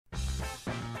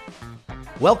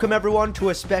Welcome everyone to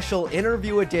a special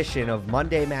interview edition of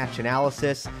Monday Match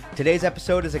Analysis. Today's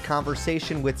episode is a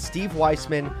conversation with Steve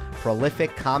Weissman,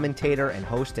 prolific commentator and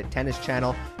host at Tennis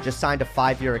Channel. Just signed a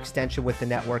 5-year extension with the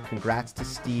network. Congrats to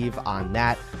Steve on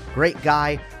that. Great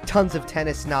guy, tons of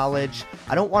tennis knowledge.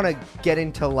 I don't want to get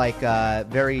into like a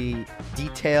very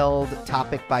detailed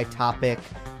topic by topic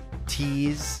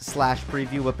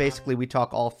tease/preview, but basically we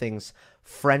talk all things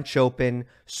French Open,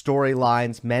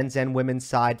 storylines, men's and women's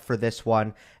side for this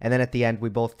one. And then at the end, we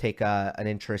both take an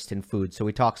interest in food. So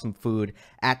we talk some food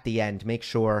at the end. Make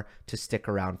sure to stick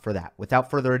around for that.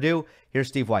 Without further ado, here's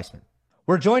Steve Weissman.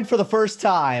 We're joined for the first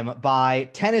time by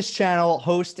Tennis Channel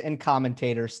host and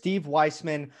commentator Steve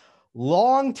Weissman.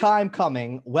 Long time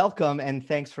coming. Welcome and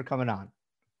thanks for coming on.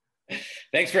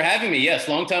 Thanks for having me. Yes,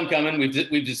 long time coming.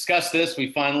 We've discussed this.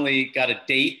 We finally got a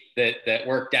date that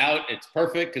worked out. It's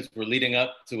perfect because we're leading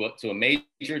up to a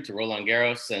major, to Roland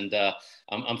Garros, and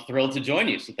I'm thrilled to join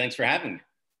you. So thanks for having me.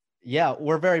 Yeah,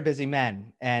 we're very busy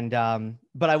men, and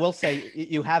but I will say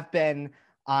you have been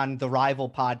on the Rival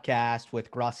podcast with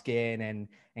Gruskin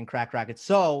and Crack Racket.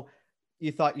 So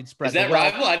you thought you'd spread. Is that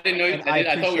Rival? I didn't know.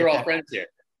 I thought we were all friends here.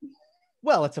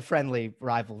 Well, it's a friendly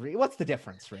rivalry. What's the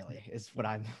difference, really, is what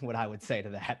I would say to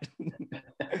that.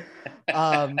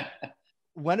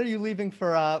 When are you leaving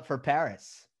for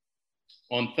Paris?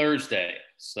 On Thursday.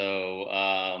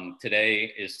 So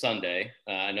today is Sunday.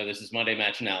 I know this is Monday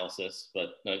Match Analysis,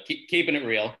 but keeping it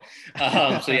real.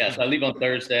 So yes, I leave on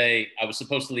Thursday. I was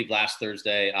supposed to leave last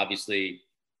Thursday. Obviously,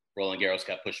 Roland Garros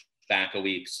got pushed back a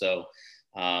week, so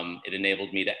it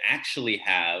enabled me to actually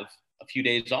have a few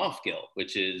days off, Gil,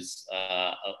 which is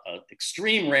an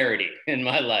extreme rarity in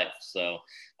my life. So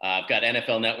I've got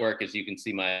NFL Network, as you can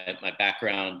see my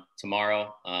background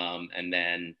tomorrow, and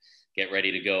then get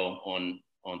ready to go on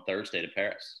Thursday to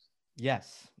Paris.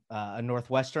 Yes. A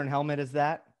Northwestern helmet, is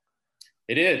that?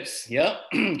 It is. Yep.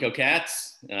 Go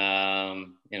Cats.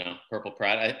 Purple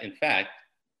Pride. In fact,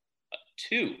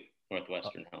 2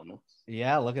 Northwestern helmets.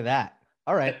 Yeah, look at that.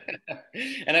 All right.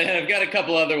 And I've got a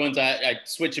couple other ones. I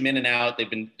switch them in and out. They've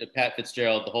been Pat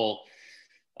Fitzgerald, the whole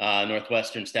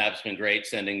Northwestern staff's been great,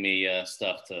 sending me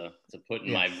stuff to put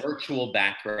in my virtual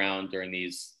background during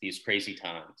these crazy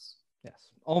times. Yes.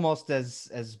 Almost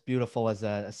as beautiful as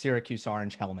a Syracuse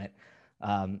orange helmet.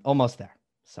 Almost there.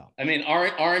 So, I mean,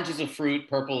 orange is a fruit.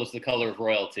 Purple is the color of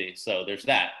royalty. So there's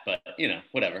that, but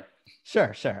whatever.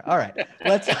 Sure. All right.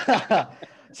 Let's,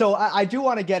 so I do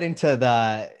want to get into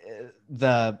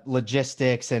the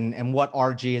logistics and what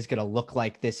RG is going to look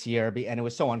like this year. And it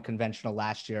was so unconventional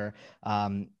last year.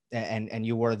 And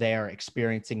you were there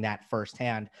experiencing that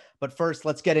firsthand. But first,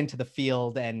 let's get into the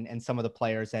field and some of the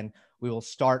players. And we will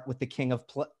start with the King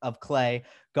of Clay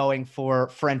going for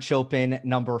French Open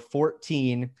number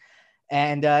 14.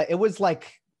 And it was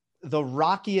like the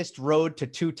rockiest road to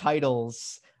 2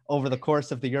 titles over the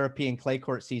course of the European clay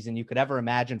court season you could ever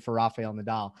imagine for Rafael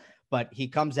Nadal. But he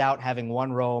comes out having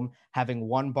won Rome, having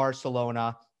won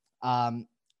Barcelona.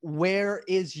 Where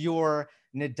is your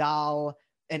Nadal?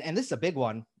 And this is a big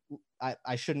one.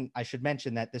 I should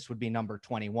mention that this would be number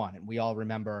 21. And we all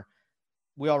remember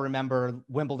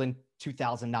Wimbledon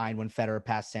 2009 when Federer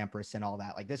passed Sampras and all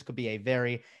that. Like, this could be a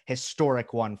very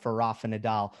historic one for Rafa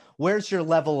Nadal. Where's your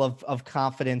level of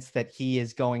confidence that he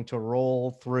is going to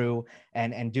roll through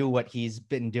and do what he's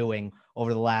been doing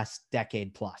over the last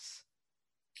decade plus?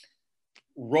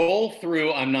 Roll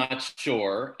through, I'm not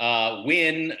sure.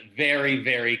 Win, very,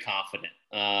 very confident.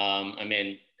 I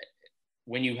mean,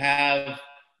 when you have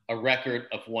a record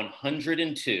of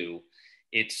 102,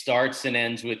 it starts and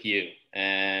ends with you.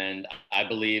 And I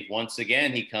believe once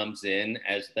again, he comes in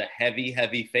as the heavy,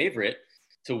 heavy favorite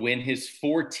to win his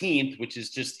 14th, which is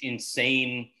just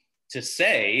insane to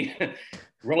say,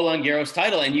 Roland Garros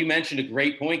title. And you mentioned a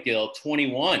great point, Gil,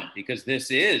 21, because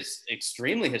this is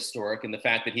extremely historic in the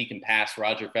fact that he can pass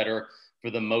Roger Federer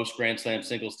for the most Grand Slam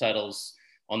singles titles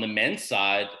on the men's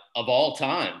side of all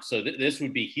time. So this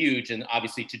would be huge. And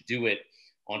obviously to do it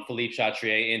on Philippe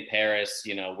Chatrier in Paris,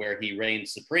 where he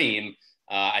reigns supreme,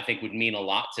 I think would mean a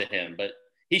lot to him. But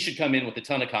he should come in with a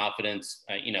ton of confidence.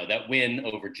 That win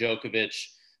over Djokovic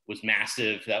was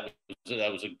massive. That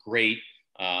was a great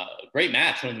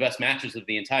match, one of the best matches of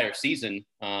the entire season.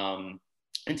 And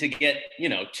to get,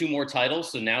 2 more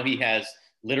titles. So now he has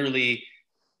literally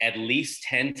at least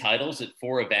 10 titles at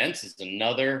 4 events is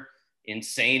another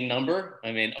insane number.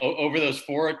 I mean, over those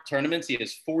 4 tournaments, he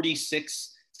has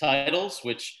 46 titles,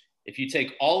 which if you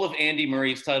take all of Andy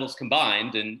Murray's titles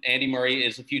combined, and Andy Murray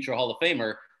is a future Hall of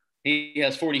Famer, he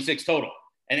has 46 total.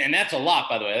 And that's a lot,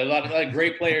 by the way. A lot of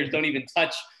great players don't even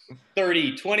touch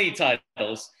 30, 20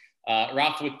 titles.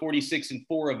 Rafa with 46 in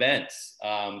 4 events.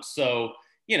 So,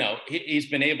 you know, he's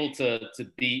been able to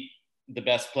beat the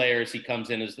best players. He comes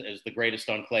in as the greatest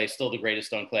on clay, still the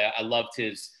greatest on clay. I loved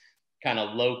his kind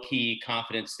of low-key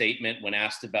confident statement when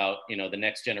asked about, you know, the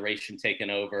next generation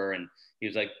taking over. And he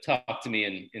was like, talk to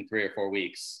me in 3 or 4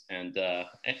 weeks. And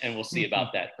we'll see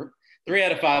about that. 3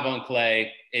 out of 5 on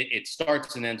clay. It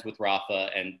starts and ends with Rafa.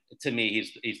 And to me,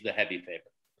 he's the heavy favorite.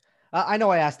 I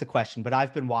know I asked the question, but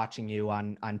I've been watching you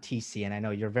on TC, and I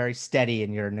know you're very steady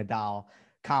in your Nadal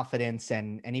confidence,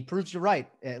 and he proves you right,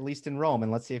 at least in Rome.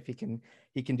 And let's see if he can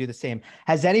do the same.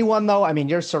 Has anyone, though? I mean,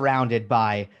 you're surrounded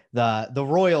by the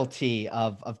royalty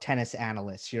of tennis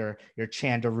analysts. Your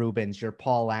Chanda Rubins, your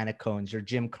Paul Anacones, your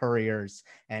Jim Couriers,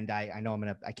 and I know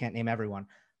I can't name everyone.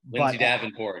 Lindsay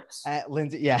Davenport's.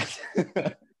 Lindsay, yes.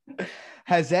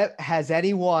 Has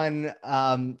anyone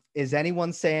is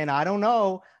anyone saying, I don't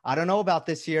know about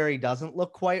this year, he doesn't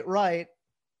look quite right?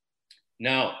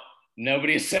 No,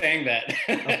 nobody's saying that.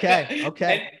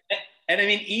 Okay. And I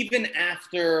mean, even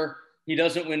after he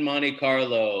doesn't win Monte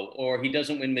Carlo or he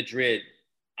doesn't win Madrid,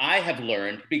 I have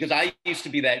learned, because I used to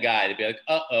be that guy to be like,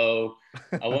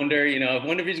 I wonder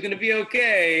if he's going to be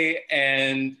okay.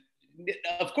 And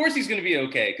of course he's going to be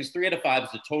okay, because 3 out of 5 is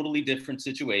a totally different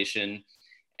situation.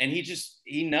 And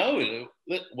he knows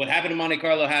what happened in Monte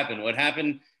Carlo happened. What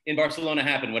happened in Barcelona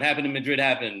happened. What happened in Madrid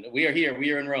happened. We are here.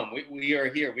 We are in Rome. We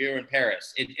are here. We are in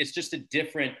Paris. It's just a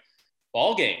different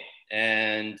ball game.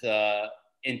 And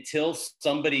until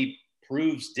somebody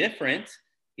proves different,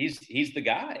 he's the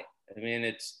guy. I mean,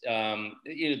 it's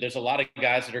there's a lot of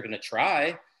guys that are going to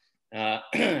try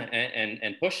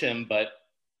and push him, but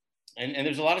and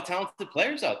there's a lot of talented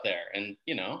players out there. And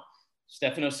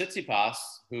Stefano Tsitsipas,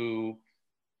 who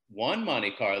won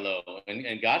Monte Carlo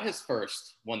and got his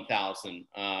first 1,000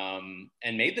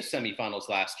 and made the semifinals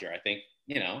last year. I think,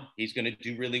 he's going to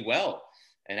do really well.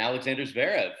 And Alexander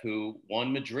Zverev, who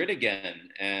won Madrid again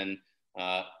and,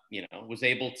 was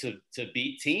able to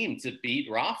beat Thiem, to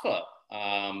beat Rafa.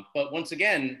 But once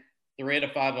again, 3 out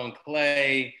of 5 on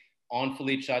clay, on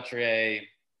Philippe Chatrier,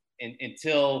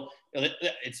 until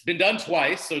it's been done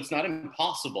twice, so it's not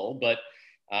impossible, but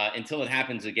until it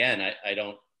happens again, I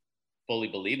don't fully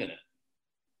believe in it.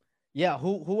 Yeah,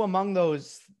 who among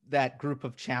that group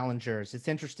of challengers? It's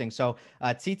interesting. So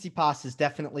Tsitsipas has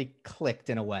definitely clicked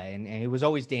in a way, and he was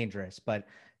always dangerous, but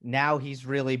now he's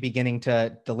really beginning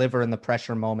to deliver in the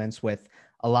pressure moments with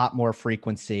a lot more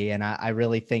frequency. And I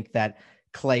really think that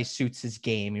clay suits his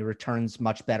game. He returns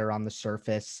much better on the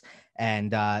surface.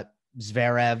 And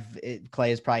Zverev,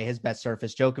 clay is probably his best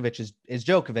surface. Djokovic is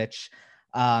Djokovic.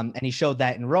 And he showed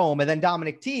that in Rome. And then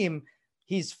Dominic Thiem,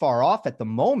 he's far off at the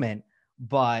moment,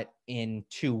 but in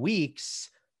 2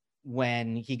 weeks,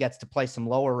 when he gets to play some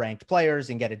lower ranked players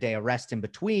and get a day of rest in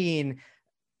between,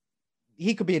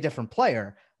 he could be a different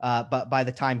player. But by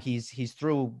the time he's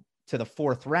through to the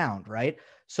 4th round, right?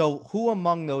 So who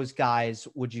among those guys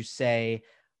would you say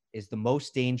is the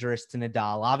most dangerous to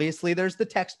Nadal? Obviously, there's the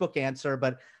textbook answer,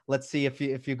 but let's see if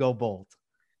you go bold.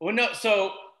 Well, no.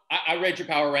 So I read your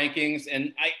power rankings,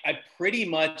 and I pretty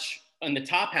much on the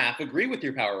top half agree with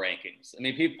your power rankings. I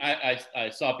mean, I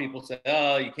saw people say,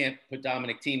 "Oh, you can't put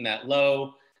Dominic Thiem that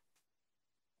low."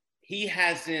 He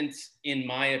hasn't, in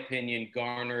my opinion,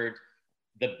 garnered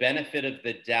the benefit of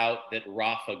the doubt that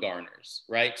Rafa garners,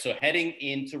 right? So heading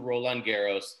into Roland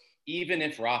Garros, even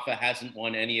if Rafa hasn't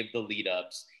won any of the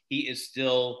lead-ups, he is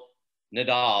still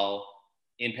Nadal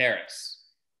in Paris.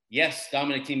 Yes,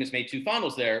 Dominic Thiem has made 2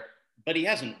 finals there, but he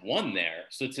hasn't won there.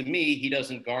 So to me, he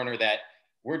doesn't garner that.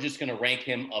 We're just going to rank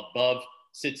him above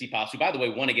Tsitsipas, who, by the way,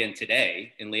 won again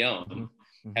today in Lyon,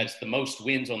 has the most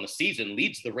wins on the season,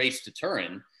 leads the race to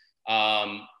Turin,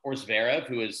 or Zverev,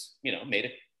 who has, made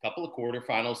a couple of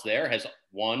quarterfinals there, has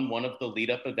won one of the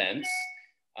lead-up events.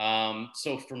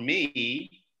 So for me,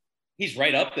 he's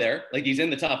right up there. Like, he's in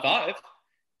the top 5,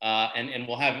 and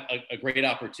we'll have a great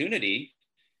opportunity.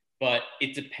 But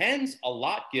it depends a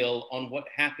lot, Gil, on what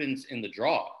happens in the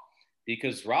draw,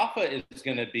 because Rafa is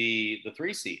going to be the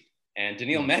 3 seed, and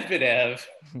Daniil Medvedev.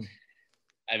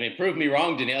 I mean, prove me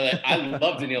wrong, Daniil. I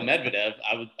love Daniil Medvedev.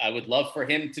 I would love for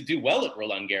him to do well at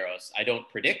Roland Garros. I don't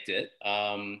predict it.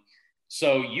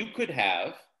 So you could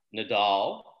have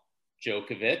Nadal,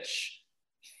 Djokovic,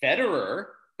 Federer,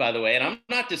 by the way, and I'm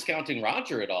not discounting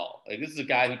Roger at all. Like, this is a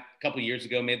guy who a couple of years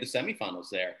ago made the semifinals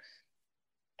there.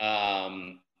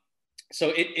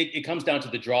 So it comes down to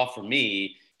the draw for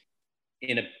me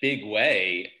in a big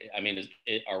way. I mean,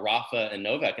 are Rafa and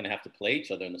Novak going to have to play each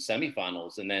other in the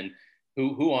semifinals? And then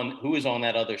who is on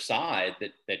that other side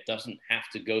that doesn't have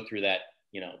to go through that,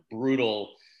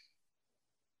 brutal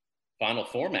Final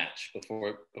Four match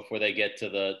before they get to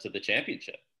the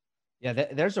championship. Yeah,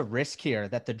 there's a risk here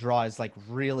that the draw is like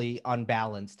really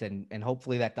unbalanced, and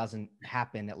hopefully that doesn't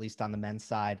happen, at least on the men's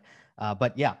side.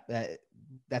 But yeah,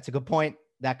 that's a good point.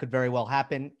 That could very well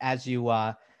happen, as you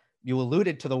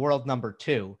alluded to the world number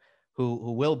 2, who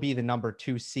will be the number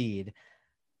 2 seed.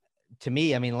 To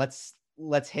me, I mean,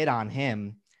 let's hit on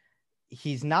him.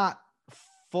 He's not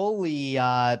fully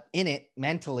in it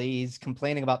mentally. He's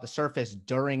complaining about the surface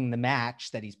during the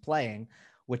match that he's playing,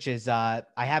 which is I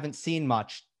haven't seen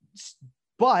much.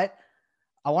 But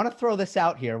I want to throw this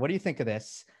out here. What do you think of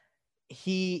this?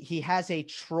 He has a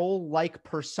troll-like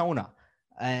persona,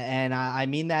 and I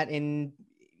mean that in,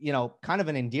 kind of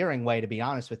an endearing way, to be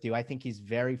honest with you. I think he's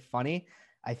very funny.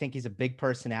 I think he's a big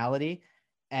personality,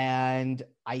 and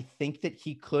I think that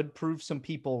he could prove some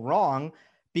people wrong,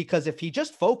 because if he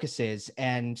just focuses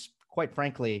and, quite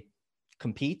frankly,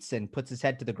 competes and puts his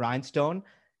head to the grindstone,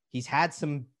 he's had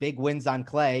some big wins on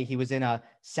clay. He was in a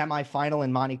semifinal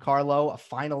in Monte Carlo, a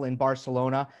final in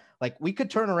Barcelona. Like, we could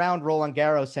turn around Roland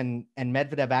Garros, and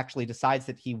Medvedev actually decides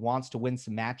that he wants to win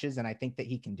some matches, and I think that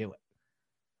he can do it.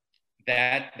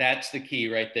 That's the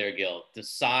key right there, Gil.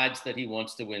 Decides that he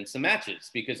wants to win some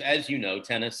matches, because, as you know,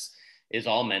 tennis is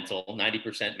all mental,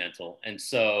 90% mental. And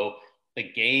so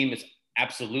the game is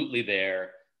absolutely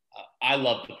there. I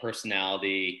love the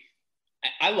personality.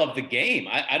 I love the game.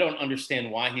 I don't understand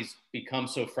why he's become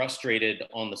so frustrated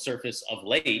on the surface of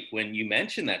late. When you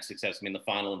mentioned that success, I mean, the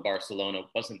final in Barcelona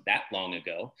wasn't that long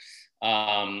ago.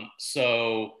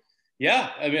 So,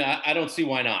 yeah, I mean, I don't see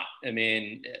why not. I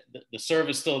mean, the serve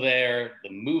is still there. The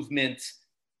movement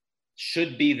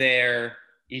should be there.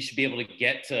 He should be able to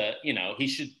get to, he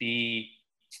should be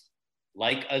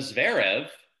like a Zverev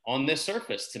on this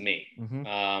surface, to me. Mm-hmm.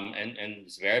 And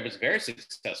Zverev is very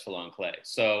successful on clay.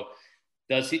 So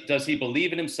does he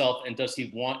believe in himself, and does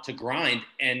he want to grind?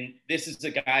 And this is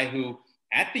a guy who,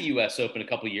 at the US Open a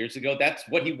couple of years ago, that's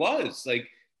what he was. Like,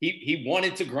 he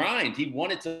wanted to grind. He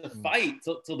wanted to fight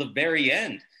till the very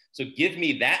end. So give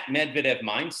me that Medvedev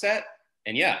mindset,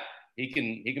 and yeah, he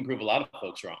can prove a lot of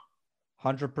folks wrong.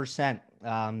 100%.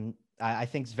 I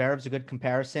think Zverev's a good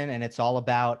comparison, and it's all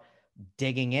about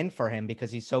digging in for him,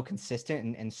 because he's so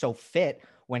consistent and so fit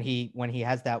when he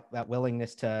has that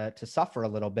willingness to suffer a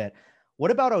little bit. What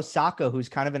about Osaka, who's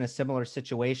kind of in a similar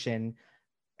situation,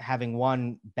 having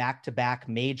won back-to-back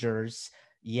majors,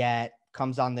 yet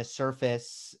comes on this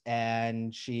surface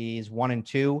and she's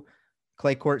 1-2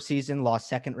 clay court season, lost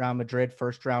second round Madrid,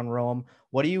 first round Rome.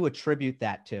 What do you attribute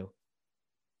that to?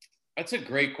 That's a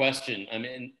great question. I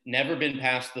mean, never been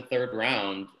past the third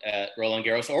round at Roland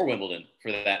Garros or Wimbledon,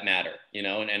 for that matter,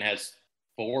 and has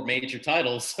 4 major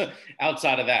titles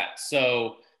outside of that.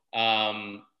 So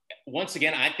once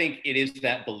again, I think it is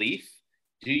that belief.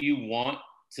 Do you want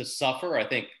to suffer? I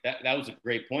think that was a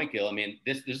great point, Gil. I mean,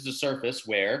 this is a surface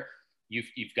where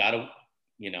you've got to,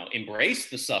 embrace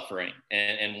the suffering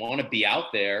and want to be out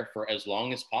there for as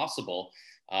long as possible.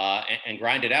 And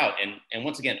grind it out. And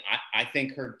once again, I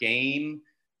think her game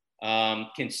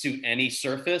can suit any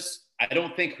surface. I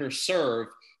don't think her serve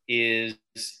is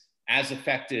as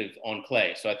effective on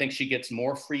clay. So I think she gets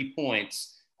more free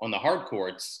points on the hard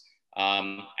courts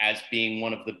as being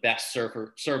one of the best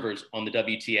servers on the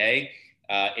WTA.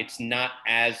 It's not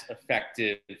as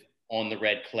effective on the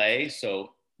red clay.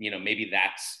 So, maybe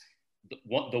that's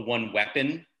the one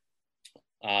weapon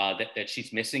that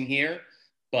she's missing here.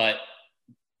 But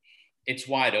it's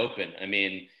wide open. I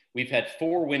mean, we've had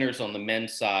 4 winners on the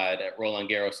men's side at Roland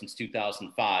Garros since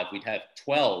 2005. We'd have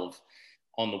 12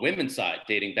 on the women's side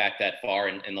dating back that far.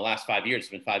 And in the last 5 years,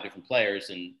 it's been 5 different players,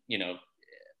 and,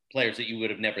 players that you would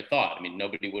have never thought. I mean,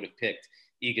 nobody would have picked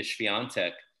Iga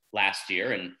Swiatek last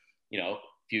year. And, a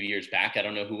few years back, I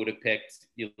don't know who would have picked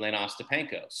Elena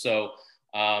Ostapenko. So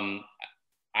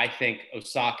I think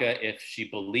Osaka, if she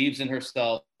believes in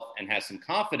herself and has some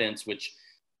confidence, which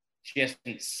she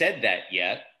hasn't said that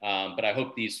yet, but I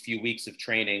hope these few weeks of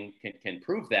training can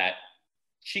prove that,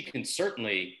 she can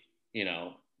certainly,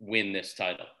 win this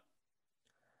title.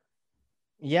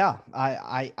 Yeah,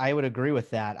 I would agree with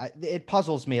that. It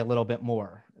puzzles me a little bit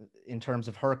more in terms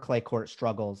of her clay court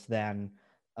struggles than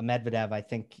a Medvedev. I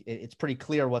think it's pretty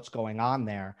clear what's going on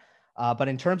there. But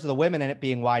in terms of the women and it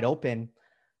being wide open,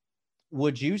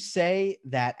 would you say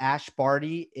that Ash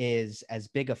Barty is as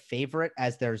big a favorite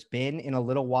as there's been in a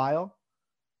little while?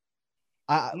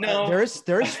 No, there is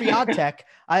Swiatek.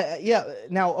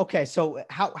 Now, okay. So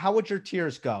how would your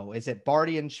tiers go? Is it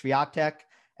Barty and Swiatek,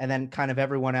 and then kind of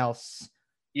everyone else?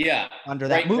 Yeah. Under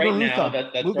that, right now,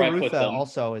 that's where I put them.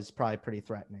 Also is probably pretty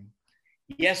threatening.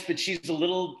 Yes, but she's a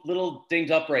little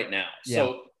dinged up right now. Yeah.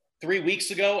 So 3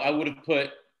 weeks ago, I would have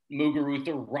put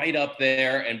Muguruza right up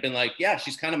there and been like, yeah,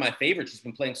 she's kind of my favorite. She's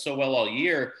been playing so well all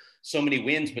year, so many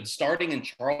wins. But starting in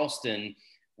Charleston,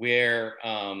 where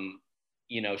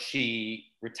she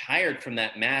retired from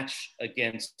that match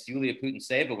against Yulia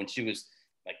Putintseva when she was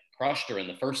like crushed her in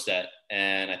the first set,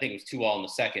 and I think it was 2-2 in the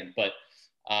second. But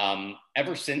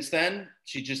ever since then,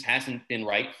 she just hasn't been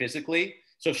right physically.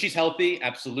 So if she's healthy,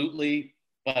 absolutely,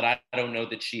 but I don't know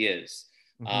that she is.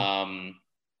 Mm-hmm.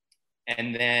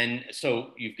 And then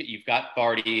so you've got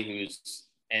Barty, who's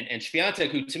and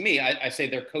Swiatek, who to me I say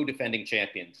they're co-defending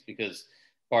champions because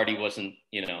Barty wasn't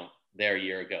there a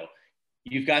year ago.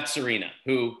 You've got Serena,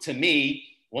 who to me,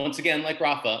 once again, like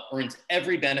Rafa, earns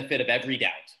every benefit of every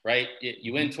doubt, right?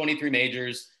 You win 23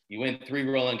 majors, you win 3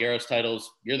 Roland Garros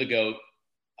titles, you're the GOAT.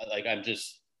 Like I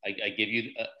give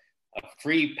you a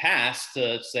free pass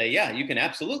to say, yeah, you can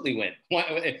absolutely win.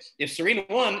 If Serena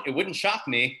won, it wouldn't shock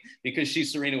me because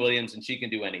she's Serena Williams and she can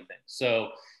do anything. So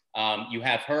you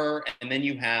have her, and then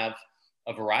you have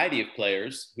a variety of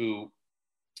players who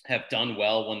have done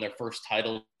well, won their first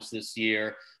titles this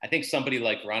year. I think somebody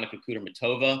like Veronika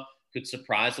Kudermetova could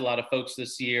surprise a lot of folks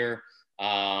this year.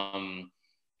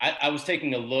 I was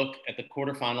taking a look at the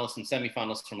quarterfinalists and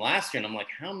semifinalists from last year, and I'm like,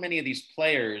 how many of these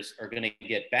players are going to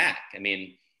get back? I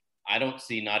mean, I don't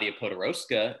see Nadia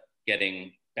Podoroska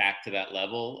getting back to that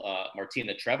level.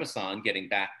 Martina Trevisan getting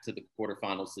back to the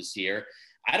quarterfinals this year.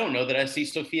 I don't know that I see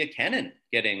Sofia Kenin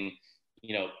getting,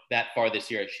 that far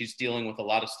this year. She's dealing with a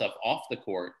lot of stuff off the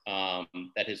court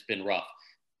that has been rough.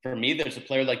 For me, there's a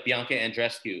player like Bianca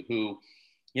Andreescu who,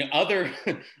 other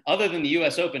than the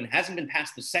U.S. Open, hasn't been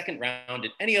past the second round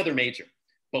in any other major.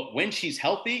 But when she's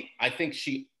healthy, I think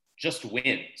she just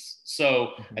wins.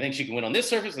 So I think she can win on this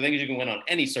surface. I think she can win on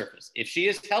any surface. If she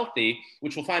is healthy,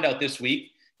 which we'll find out this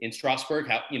week in Strasbourg,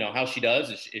 how she does.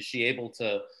 Is she able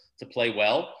to play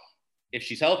well? If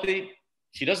she's healthy,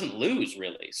 she doesn't lose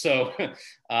really. So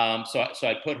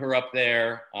I put her up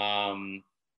there.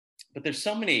 But there's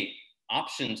so many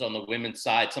options on the women's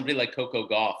side. Somebody like Coco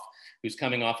Gauff, who's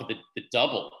coming off of the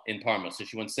double in Parma. So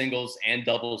she won singles and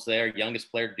doubles there. Youngest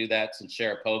player to do that since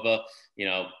Sharapova,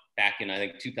 back in, I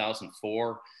think,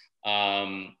 2004.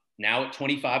 Now at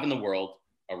 25 in the world,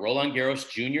 a Roland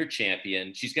Garros junior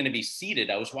champion. She's going to be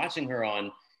seated. I was watching her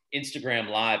on Instagram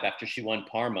Live after she won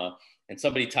Parma, and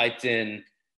somebody typed in,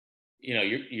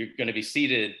 you're going to be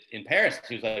seated in Paris.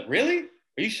 She was like, really?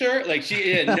 Are you sure? Like,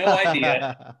 she had no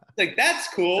idea. Like, that's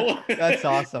cool. That's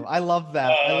awesome. I love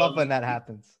that. I love when that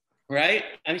happens. Right?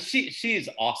 I mean, she's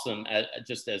awesome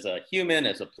just as a human,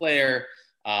 as a player.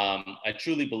 I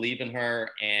truly believe in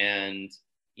her. And,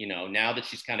 now that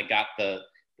she's kind of got the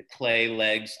clay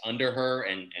legs under her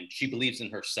and she believes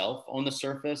in herself on the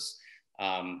surface,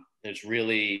 there's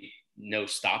really no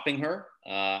stopping her.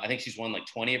 I think she's won like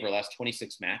 20 of her last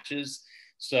 26 matches.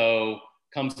 So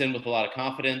comes in with a lot of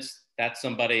confidence. That's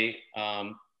somebody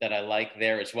that I like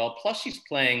there as well. Plus she's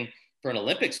playing for an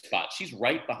Olympic spot. She's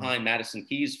right behind Madison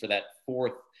Keys for that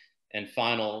fourth and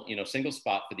final, single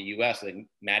spot for the U.S. I think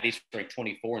Maddie's ranked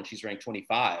 24 and she's ranked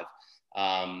 25.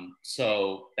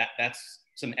 So that's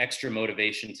some extra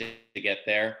motivation to get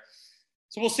there.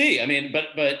 So we'll see. I mean,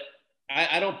 but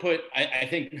I don't put. I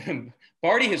think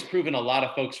Barty has proven a lot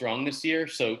of folks wrong this year.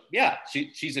 So yeah,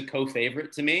 she's a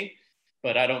co-favorite to me,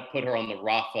 but I don't put her on the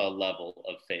Rafa level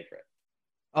of favorite.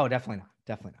 Oh, definitely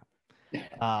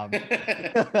not.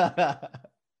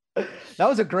 That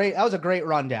was a great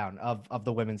rundown of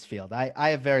the women's field. I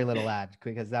have very little add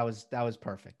because that was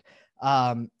perfect.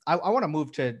 I want to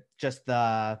move to just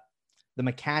the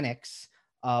mechanics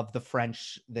of the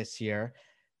French this year.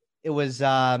 It was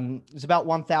about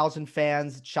 1,000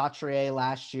 fans at Chatrier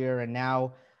last year, and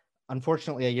now,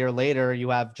 unfortunately, a year later, you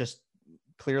have just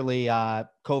clearly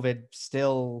COVID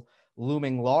still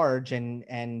looming large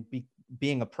and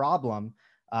being a problem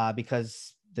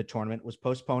because the tournament was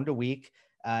postponed a week,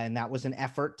 and that was an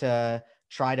effort to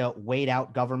try to wait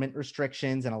out government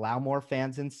restrictions and allow more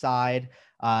fans inside.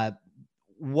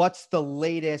 What's the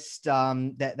latest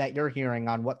that you're hearing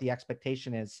on what the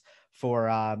expectation is for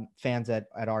fans at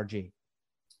RG?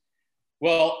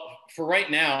 Well, for right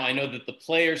now, I know that the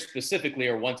players specifically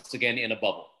are once again in a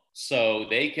bubble. So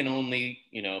they can only,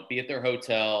 be at their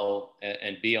hotel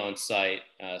and be on site.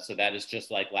 So that is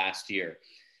just like last year.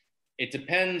 It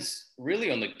depends really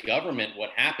on the government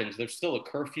what happens. There's still a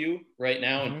curfew right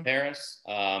now in Paris.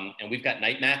 And we've got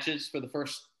night matches for the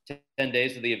first 10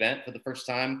 days of the event for the first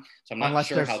time. So I'm not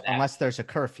sure how that... Unless there's a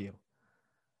curfew.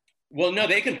 Well, no,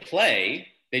 they can play.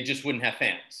 They just wouldn't have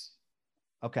fans.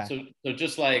 Okay. So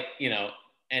just like,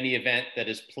 any event that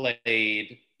is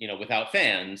played, without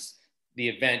fans, the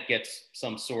event gets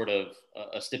some sort of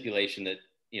a stipulation that,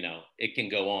 it can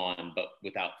go on, but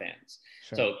without fans.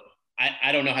 Sure. So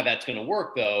I don't know how that's going to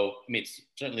work, though. I mean,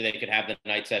 certainly they could have the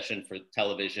night session for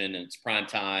television, and it's prime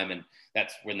time, and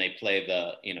that's when they play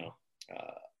the,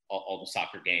 all the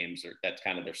soccer games, or that's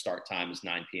kind of their start time is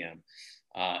 9 p.m.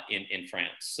 In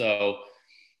France. So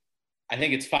I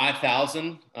think it's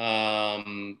 5,000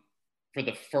 for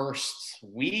the first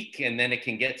week, and then it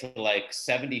can get to like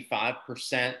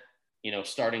 75%,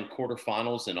 starting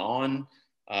quarterfinals and on,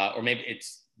 or maybe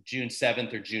it's June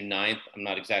 7th or June 9th. I'm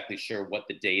not exactly sure what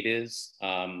the date is,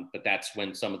 but that's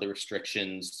when some of the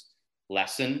restrictions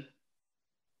lessen.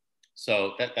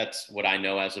 So that's what I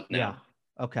know as of now. Yeah.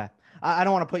 Okay. I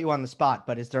don't want to put you on the spot,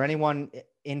 but is there anyone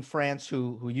in France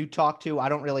who you talk to? I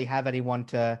don't really have anyone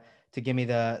to give me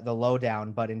the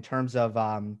lowdown, but in terms of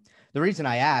the reason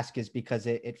I ask is because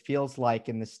it feels like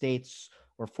in the States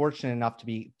we're fortunate enough to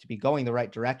be going the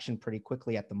right direction pretty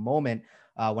quickly at the moment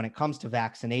when it comes to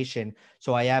vaccination.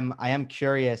 So I am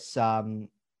curious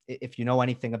if you know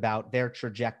anything about their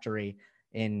trajectory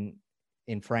in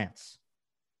France.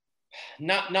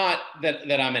 Not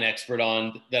that I'm an expert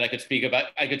on that I could speak about.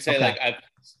 I could say, Okay. like, I've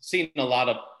seen a lot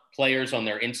of players on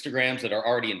their Instagrams that are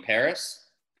already in Paris,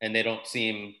 and they don't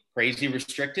seem crazy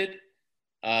restricted.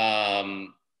 But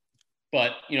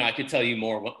I could tell you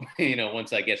more,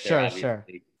 once I get there. Sure, obviously. sure.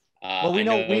 Well, we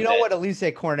know what Elise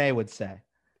Cornet would say.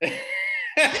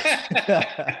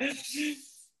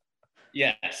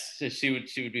 Yes, she would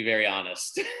be very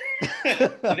honest.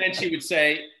 And then she would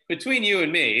say, between you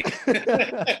and me.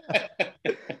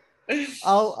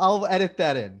 I'll edit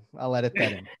that in. But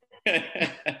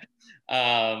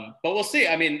we'll see.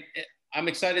 I mean, I'm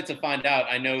excited to find out.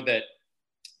 I know that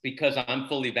because I'm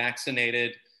fully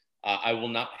vaccinated, I will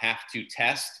not have to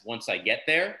test once I get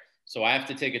there. So I have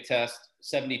to take a test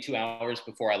 72 hours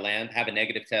before I land, have a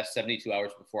negative test 72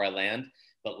 hours before I land.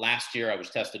 But last year I was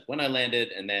tested when I landed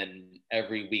and then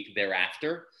every week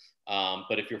thereafter.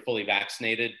 But if you're fully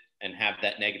vaccinated and have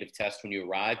that negative test when you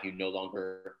arrive, you no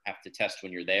longer have to test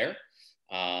when you're there.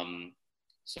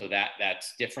 So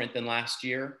that's different than last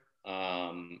year.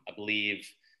 I believe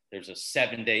there's a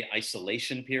 7-day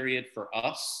isolation period for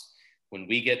us when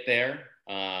we get there,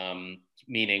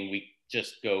 meaning we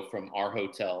just go from our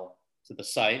hotel to the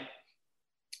site.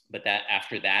 But that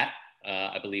after that,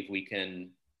 I believe we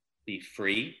can be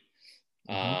free.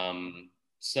 Mm-hmm.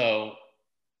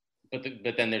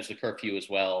 But then there's the curfew as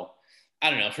well. I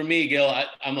don't know. For me, Gil,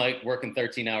 I'm like working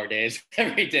 13-hour days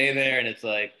every day there, and it's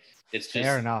like it's just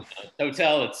fair enough.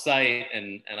 Hotel, it's site,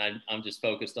 and I'm just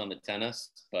focused on the tennis.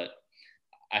 But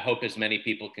I hope as many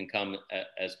people can come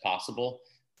as possible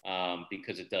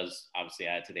because it does obviously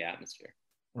add to the atmosphere.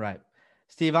 Right,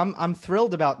 Steve. I'm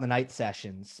thrilled about the night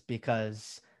sessions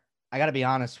because I got to be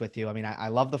honest with you. I mean, I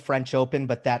love the French Open,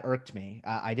 but that irked me.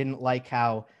 I didn't like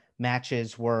how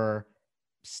matches were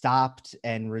stopped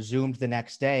and resumed the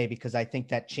next day because I think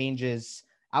that changes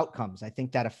outcomes. I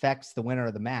think that affects the winner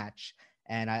of the match.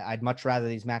 And I'd much rather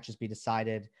these matches be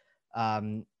decided,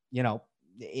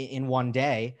 in one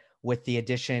day with the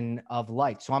addition of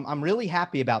light. So I'm really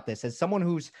happy about this. As someone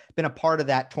who's been a part of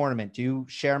that tournament, do you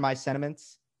share my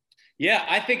sentiments? Yeah,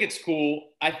 I think it's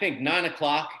cool. I think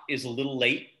 9:00 is a little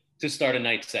late to start a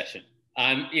night session.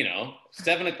 7:00,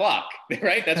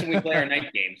 right? That's when we play our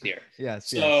night games here. Yes.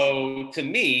 So to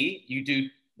me, you do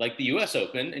like the US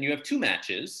Open and you have 2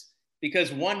 matches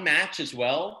because one match as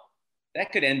well,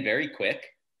 that could end very quick.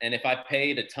 And if I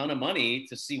paid a ton of money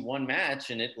to see one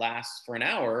match and it lasts for an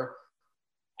hour,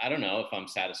 I don't know if I'm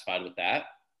satisfied with that.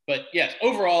 But yes,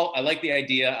 overall, I like the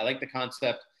idea. I like the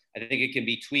concept. I think it can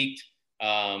be tweaked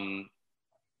to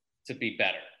be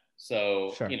better.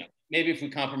 So, sure. Maybe if we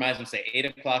compromise and say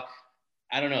 8:00,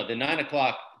 I don't know. The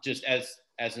 9:00, just as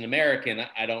an American,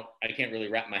 I can't really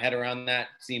wrap my head around that.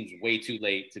 It seems way too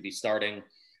late to be starting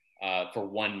for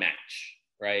one match,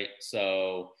 right?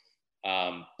 So,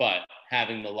 but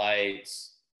having the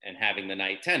lights and having the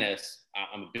night tennis,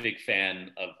 I'm a big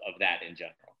fan of that in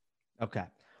general. Okay.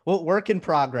 Well, work in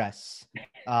progress.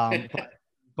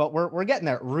 But we're getting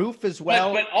there. Roof as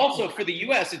well. But also for the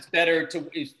US, it's better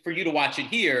for you to watch it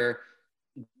here.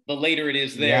 The later it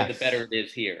is there, the better it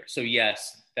is here. So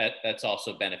yes, that's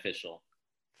also beneficial.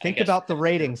 Think about the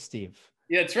ratings, Steve.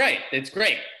 Yeah, that's right. It's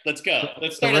great. Let's go.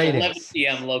 Let's start at 11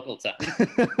 p.m. local time.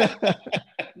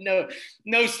 No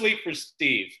sleep for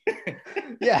Steve.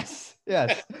 Yes. You're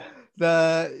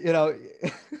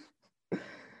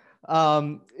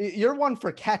one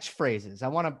for catchphrases. I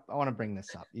want to bring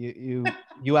this up. You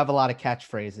have a lot of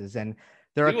catchphrases, and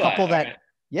there are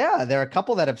a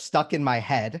couple that have stuck in my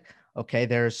head. Okay,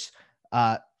 there's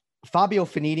Fabio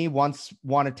Fanini once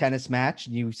won a tennis match.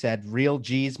 You said real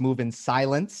G's move in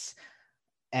silence,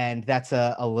 and that's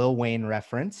a Lil Wayne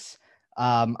reference.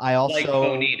 I Like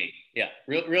also Bonini. Yeah.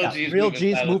 Real G's real move in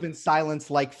G's silence. move in silence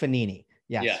like Fanini.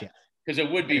 Yes, Yeah. yes. Because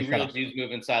it would be Finish that real off. G's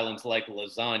move in silence like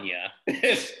lasagna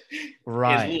is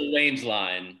Right. Lil Wayne's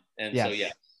line. And so, yeah.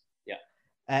 Yes. Yeah.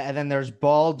 And then there's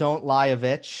Ball Don't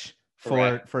Liovich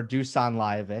Correct. for Dusan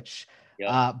Liovich.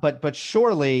 Yep. But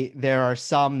surely there are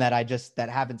some that that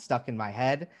haven't stuck in my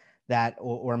head that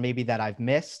or maybe that I've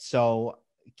missed. So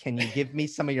can you give me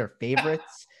some of your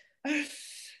favorites?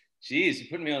 Jeez, you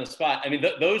put me on the spot. I mean,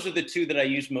 those are the two that I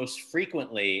use most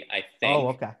frequently, I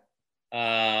Oh, think.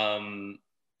 okay.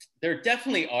 There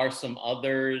definitely are some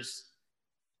others,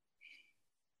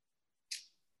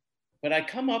 but I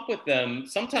come up with them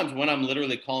sometimes when I'm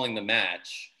literally calling the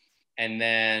match, and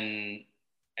then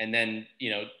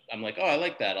I'm like, oh, I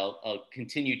like that. I'll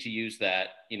continue to use that,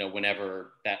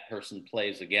 whenever that person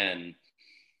plays again.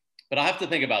 But I'll have to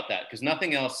think about that because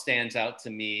nothing else stands out to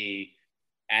me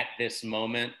at this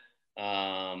moment,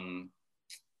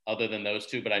 other than those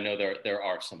two. But I know there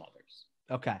are some others.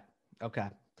 Okay. Okay.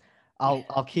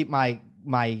 I'll keep my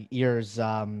ears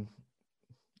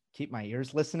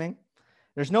listening.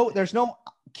 There's no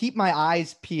keep my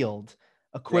eyes peeled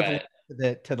equivalent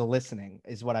Right. to the listening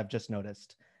is what I've just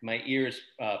noticed. My ears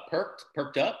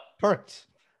perked up. Perked.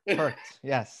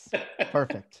 Yes.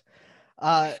 Perfect.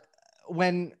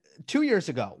 When 2 years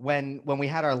ago, when we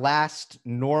had our last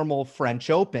normal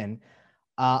French Open,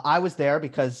 I was there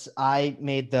because I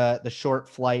made the short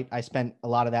flight. I spent a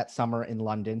lot of that summer in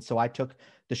London, so I took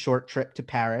the short trip to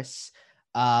Paris.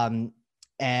 And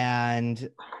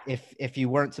if you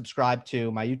weren't subscribed to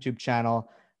my YouTube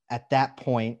channel at that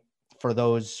point, for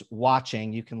those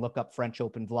watching, you can look up French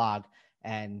Open vlog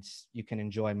and you can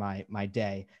enjoy my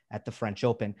day at the French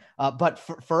Open. But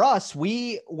for us,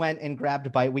 we went and grabbed a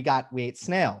bite. We ate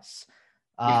snails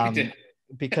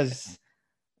because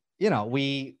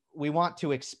we want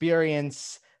to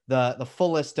experience the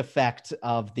fullest effect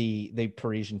of the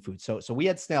Parisian food. So we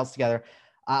had snails together.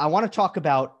 I want to talk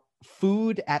about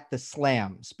food at the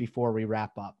slams before we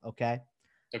wrap up. Okay.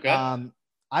 Okay.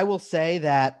 I will say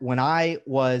that when I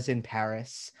was in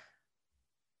Paris,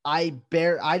 I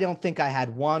don't think I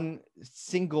had one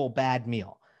single bad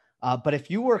meal. But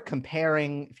if you were to compare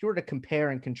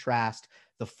and contrast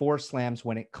the four slams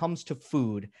when it comes to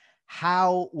food,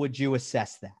 how would you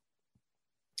assess that?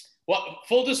 Well,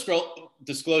 full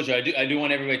disclosure, I do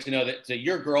want everybody to know that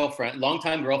your girlfriend,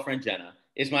 longtime girlfriend Jenna,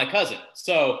 is my cousin.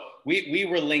 So we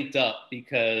were linked up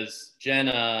because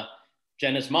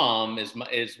Jenna's mom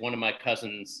is one of my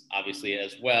cousins, obviously,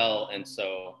 as well. And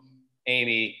so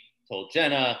Amy told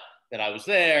Jenna that I was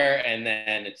there, and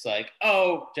then it's like,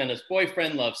 oh, Jenna's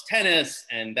boyfriend loves tennis,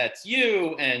 and that's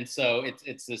you. And so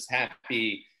it's this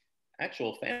happy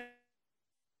actual family.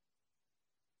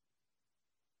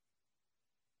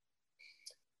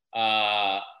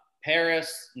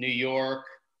 Paris, New York.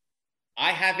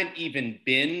 I haven't even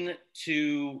been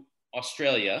to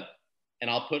Australia, and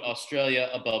I'll put Australia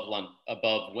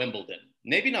above Wimbledon.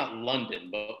 Maybe not London,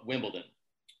 but Wimbledon.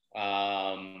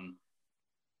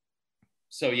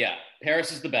 So yeah,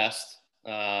 Paris is the best.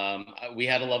 We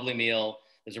had a lovely meal.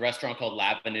 There's a restaurant called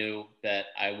L'Avenue that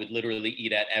I would literally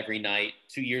eat at every night.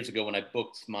 2 years ago, when I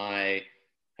booked my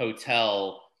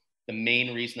hotel, the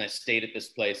main reason I stayed at this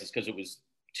place is because it was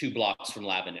 2 blocks from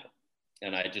L'Avenue,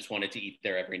 and I just wanted to eat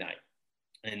there every night.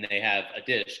 And they have a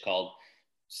dish called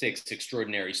Six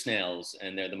Extraordinary Snails,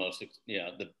 and they're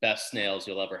the best snails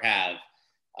you'll ever have.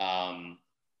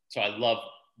 So I love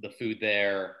the food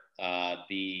there.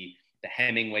 The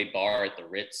Hemingway bar at the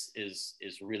Ritz is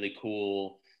really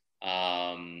cool.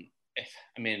 I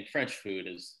mean, French food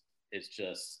is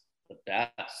just the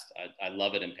best. I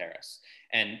love it in Paris,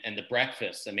 and the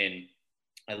breakfast. I mean,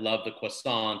 I love the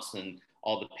croissants and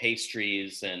all the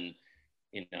pastries, and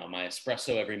my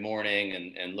espresso every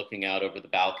morning, and looking out over the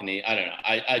balcony. I don't know.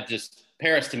 I just,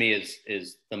 Paris to me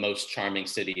is the most charming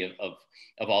city of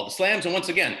all the slams. And once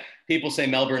again, people say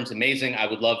Melbourne's amazing. I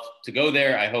would love to go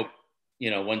there. I hope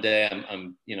one day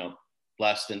I'm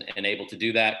blessed and able to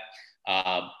do that.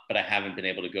 But I haven't been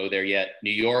able to go there yet.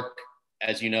 New York,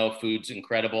 as you know, food's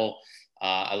incredible.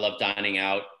 I love dining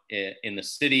out in the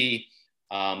city.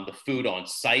 The food on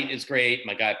site is great.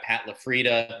 My guy, Pat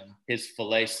LaFrida, his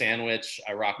filet sandwich,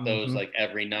 I rock those like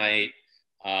every night.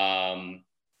 The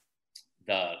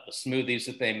smoothies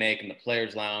that they make in the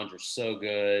Players Lounge are so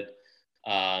good.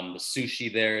 The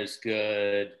sushi there is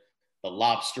good. The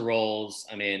lobster rolls.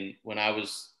 I mean, when I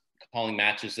was calling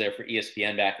matches there for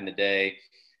ESPN back in the day,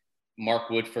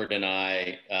 Mark Woodford and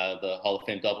I, the Hall of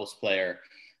Fame doubles player,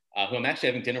 who I'm actually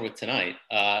having dinner with tonight.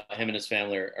 Him and his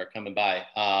family are coming by.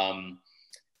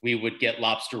 We would get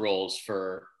lobster rolls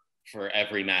for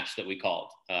every match that we called,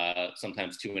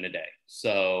 sometimes 2 in a day.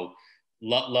 So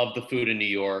love the food in New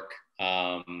York.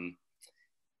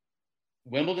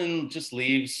 Wimbledon just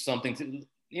leaves something to,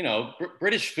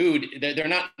 British food, they're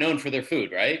not known for their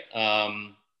food, right?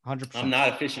 100%. I'm not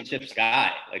a fish and chips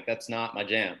guy. Like, that's not my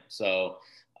jam. So,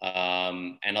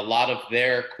 and a lot of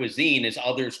their cuisine is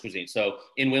others' cuisine. So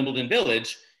in Wimbledon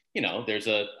Village, there's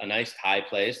a nice Thai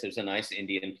place. There's a nice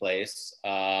Indian place.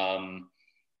 They're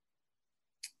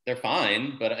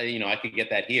fine, but I could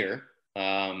get that here.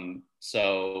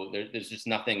 So there's just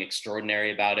nothing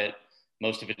extraordinary about it.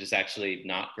 Most of it is actually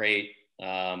not great.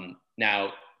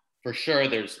 Now, for sure,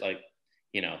 there's 3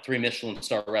 Michelin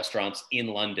star restaurants in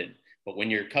London. But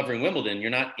when you're covering Wimbledon, you're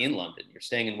not in London. You're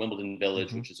staying in Wimbledon Village,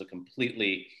 mm-hmm. which is a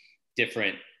completely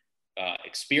different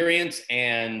experience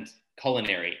and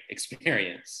culinary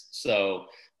experience. So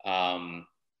if I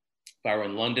were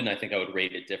in London, I think I would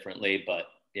rate it differently. But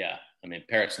yeah,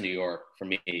 Paris, New York, for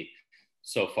me,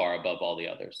 so far above all the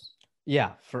others.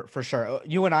 Yeah, for sure.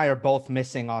 You and I are both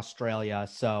missing Australia,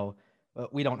 so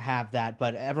we don't have that.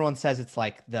 But everyone says it's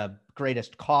like the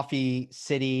greatest coffee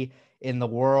city in the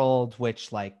world, which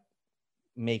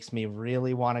makes me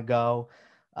really want to go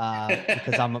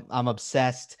because I'm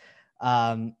obsessed.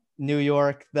 New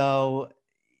York, though,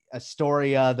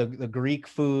 Astoria, the Greek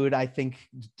food, I think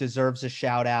deserves a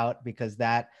shout out because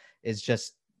that is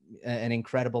just an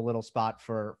incredible little spot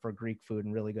for Greek food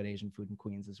and really good Asian food in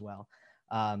Queens as well.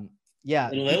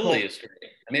 Yeah, Italy is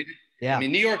great.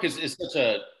 New York is such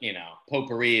a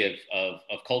potpourri of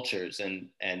cultures, and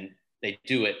they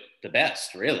do it the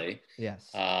best, really. Yes.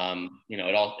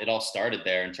 It all started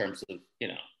there in terms of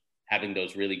having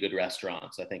those really good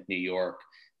restaurants. I think New York,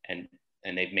 and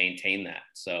they've maintained that.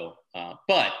 So,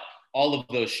 but all of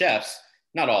those chefs,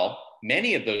 not all,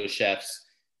 many of those chefs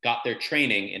got their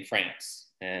training in France,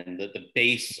 and the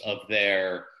base of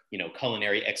their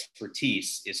culinary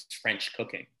expertise is French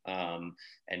cooking, and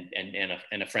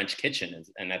a French kitchen,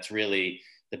 and that's really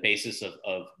the basis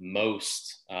of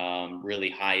most really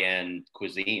high-end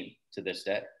cuisine to this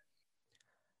day.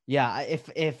 Yeah,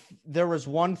 if there was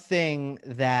one thing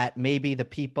that maybe the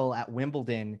people at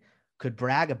Wimbledon could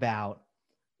brag about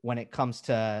when it comes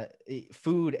to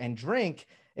food and drink,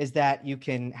 is that you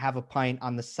can have a pint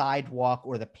on the sidewalk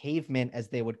or the pavement, as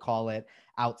they would call it,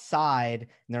 outside,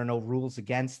 and there are no rules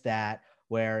against that.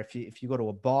 Where if you go to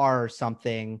a bar or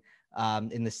something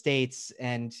in the States,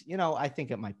 and I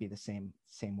think it might be the same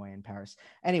way in Paris.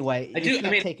 Anyway, you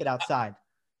can't take it outside.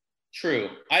 True.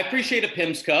 I appreciate a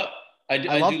Pim's Cup. I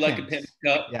do like a Pim's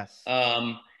Cup. Yes.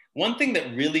 One thing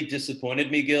that really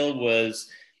disappointed me, Gil, was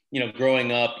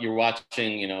growing up, you're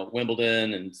watching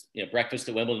Wimbledon and breakfast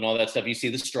at Wimbledon, all that stuff. You see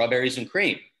the strawberries and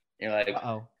cream. You're like,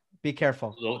 uh-oh, be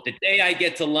careful. So the day I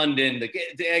get to London, the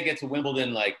day I get to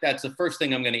Wimbledon, that's the first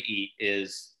thing I'm going to eat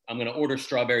is I'm going to order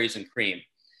strawberries and cream.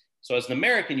 So as an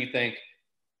American, you think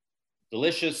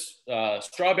delicious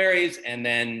strawberries, and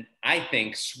then I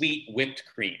think sweet whipped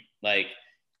cream.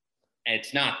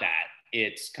 It's not that.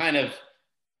 It's kind of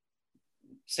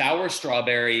sour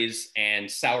strawberries and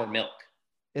sour milk.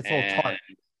 It's a little tart.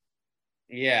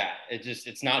 Yeah,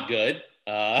 it's not good.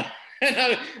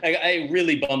 It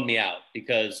really bummed me out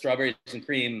because strawberries and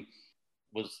cream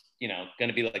was, going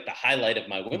to be the highlight of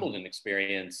my Wimbledon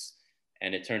experience.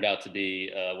 And it turned out to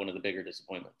be one of the bigger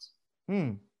disappointments.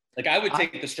 I would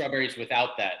take the strawberries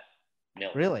without that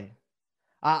milk. Really?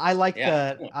 I like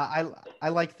I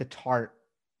like the tart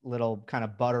little kind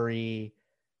of buttery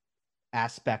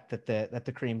aspect that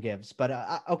the cream gives. But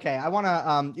okay, I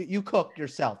want to you cook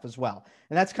yourself as well,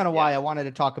 and that's kind of why I wanted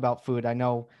to talk about food. I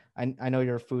know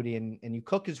you're a foodie and you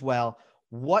cook as well.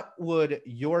 What would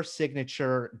your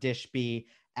signature dish be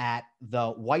at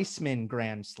the Weissman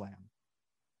Grand Slam?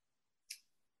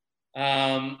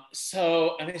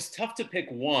 So it's tough to pick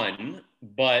one,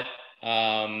 but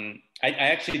I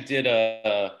actually did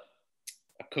a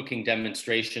cooking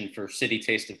demonstration for City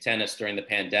Taste of Tennis during the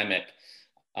pandemic.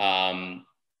 And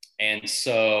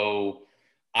so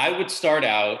I would start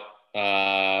out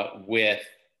with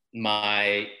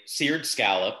my seared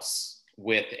scallops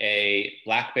with a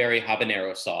blackberry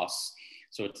habanero sauce.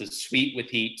 So it's a sweet with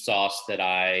heat sauce that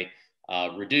I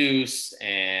reduce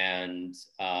and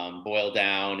boil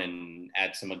down and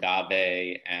add some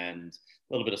agave and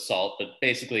a little bit of salt. But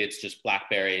basically it's just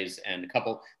blackberries and a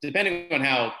couple, depending on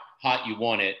how hot you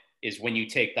want it, is when you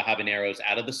take the habaneros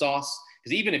out of the sauce.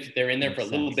 Because even if they're in there for a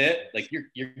little bit,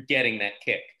 you're getting that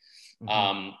kick.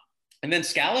 Mm-hmm. And then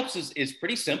scallops is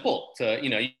pretty simple to,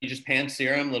 you just pan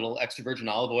sear them, little extra virgin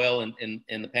olive oil in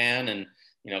the pan, and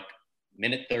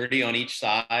minute 30 on each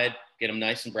side, get them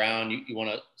nice and brown. You want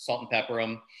to salt and pepper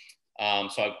them.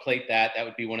 So I'd plate that. That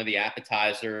would be one of the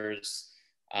appetizers.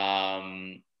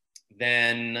 Then,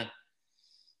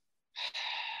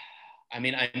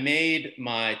 I made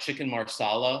my chicken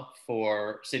marsala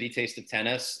for City Taste of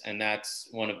Tennis, and that's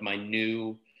one of my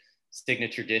new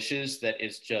signature dishes that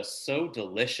is just so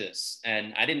delicious.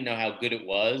 And I didn't know how good it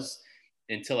was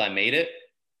until I made it.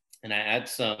 And I add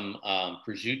some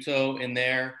prosciutto in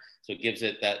there, so it gives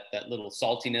it that little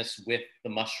saltiness with the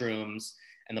mushrooms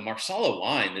and the marsala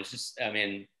wine. There's just,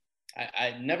 I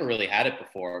never really had it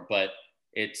before, but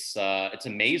it's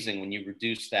amazing when you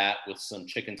reduce that with some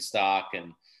chicken stock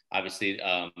and obviously,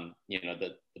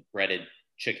 the breaded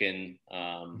chicken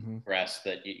breast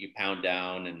that you pound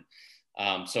down.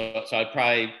 And so I'd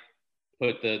probably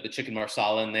put the chicken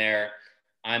marsala in there.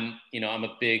 I'm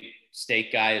a big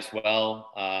steak guy as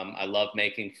well. I love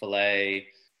making filet.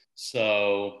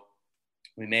 So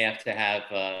we may have to have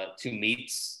 2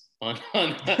 meats in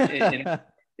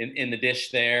the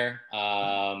dish there.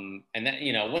 And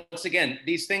that, once again,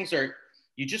 these things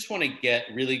you just want to get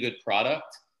really good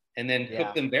product and then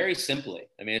cook them very simply.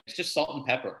 It's just salt and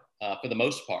pepper for the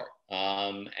most part.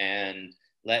 And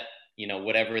let,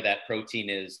 whatever that protein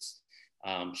is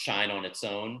shine on its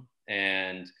own.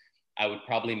 And I would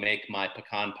probably make my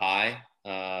pecan pie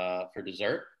for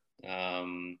dessert.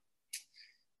 And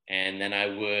then I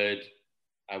would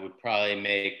probably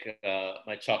make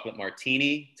my chocolate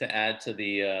martini to add to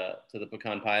the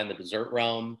pecan pie in the dessert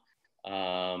realm.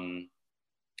 I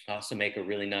also make a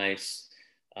really nice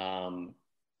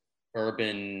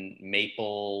bourbon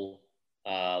maple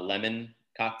lemon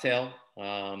cocktail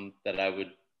that I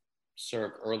would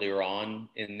serve earlier on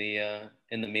in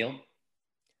the meal.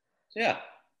 So yeah,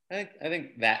 I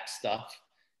think that stuff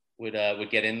would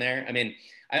get in there.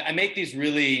 I make these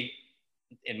really,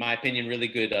 in my opinion, really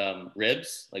good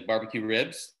ribs, like barbecue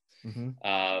ribs.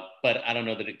 But I don't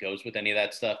know that it goes with any of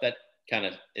that stuff. That kind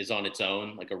of is on its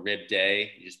own, like a rib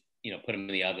day. You just put them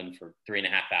in the oven for 3.5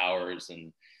 hours,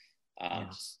 and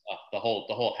the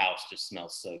whole house just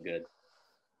smells so good.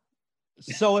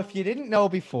 So if you didn't know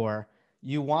before,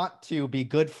 you want to be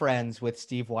good friends with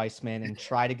Steve Weissman and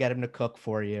try to get him to cook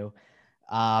for you.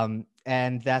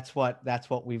 And that's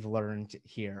what we've learned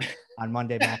here on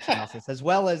Monday Match Analysis, as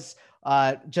well as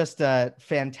just a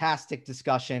fantastic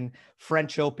discussion,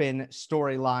 French Open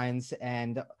storylines,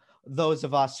 and those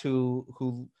of us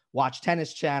who watch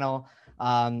Tennis Channel.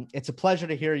 It's a pleasure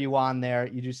to hear you on there.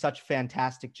 You do such a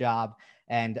fantastic job.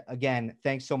 And again,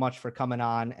 thanks so much for coming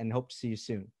on, and hope to see you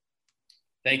soon.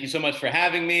 Thank you so much for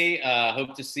having me.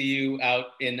 Hope to see you out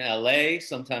in LA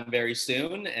sometime very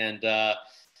soon. And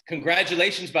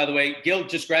congratulations, by the way. Gil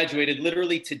just graduated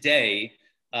literally today.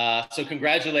 So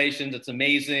congratulations. It's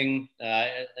amazing.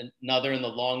 Another in the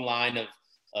long line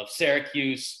of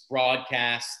Syracuse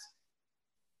broadcast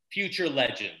future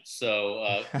legends.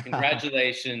 So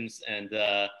congratulations, and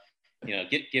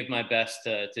give my best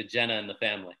to Jenna and the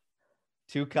family.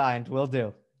 Too kind. Will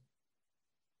do.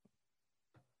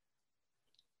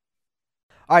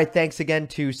 All right, thanks again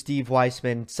to Steve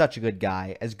Weissman. Such a good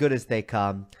guy, as good as they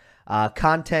come.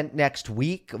 Content next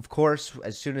week, of course.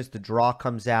 As soon as the draw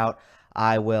comes out,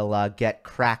 I will get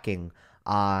cracking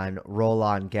on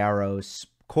Roland Garros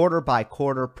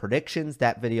quarter-by-quarter predictions.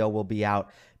 That video will be out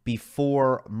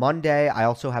before Monday. I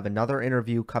also have another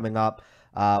interview coming up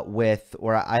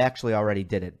I actually already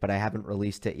did it, but I haven't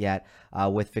released it yet,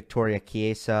 with Victoria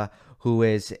Chiesa, who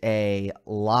is a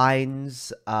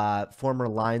former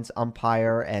lines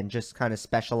umpire and just kind of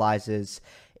specializes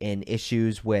in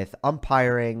issues with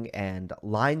umpiring and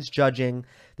lines judging.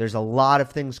 There's a lot of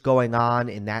things going on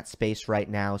in that space right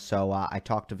now, so I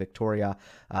talked to Victoria.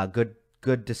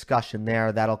 Good discussion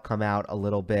there. That'll come out a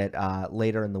little bit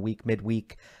later in the week,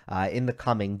 midweek, in the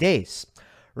coming days.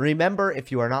 Remember,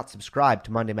 if you are not subscribed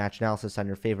to Monday Match Analysis on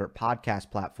your favorite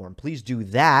podcast platform, please do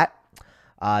that.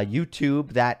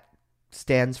 YouTube, that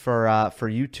stands for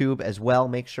YouTube as well.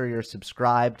 Make sure you're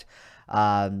subscribed.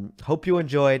 Hope you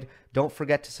enjoyed. Don't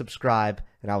forget to subscribe,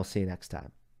 and I will see you next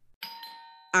time.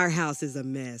 Our house is a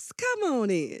mess. Come on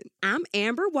in. I'm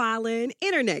Amber Wallen,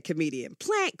 internet comedian,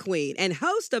 plant queen, and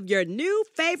host of your new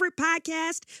favorite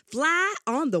podcast, Fly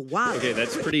on the Wall. Okay,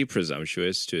 that's pretty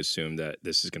presumptuous to assume that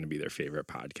this is going to be their favorite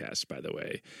podcast, by the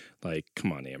way. Like,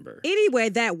 come on, Amber. Anyway,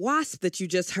 that wasp that you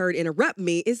just heard interrupt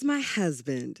me is my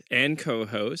husband. And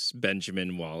co-host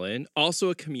Benjamin Wallen, also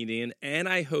a comedian, and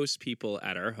I host people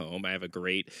at our home. I have a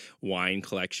great wine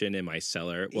collection in my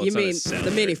cellar. Well, You mean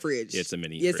the mini fridge? fridge? It's a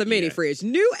mini. It's a mini fridge.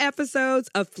 New episodes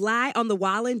of Fly on the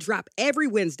Wallen drop every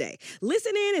Wednesday.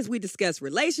 Listen in as we discuss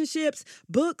relationships,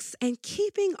 books, and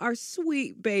keeping our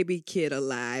sweet baby kid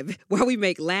alive while we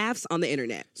make laughs on the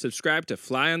internet. Subscribe to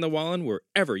Fly on the Wallen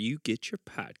wherever you get your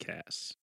podcasts.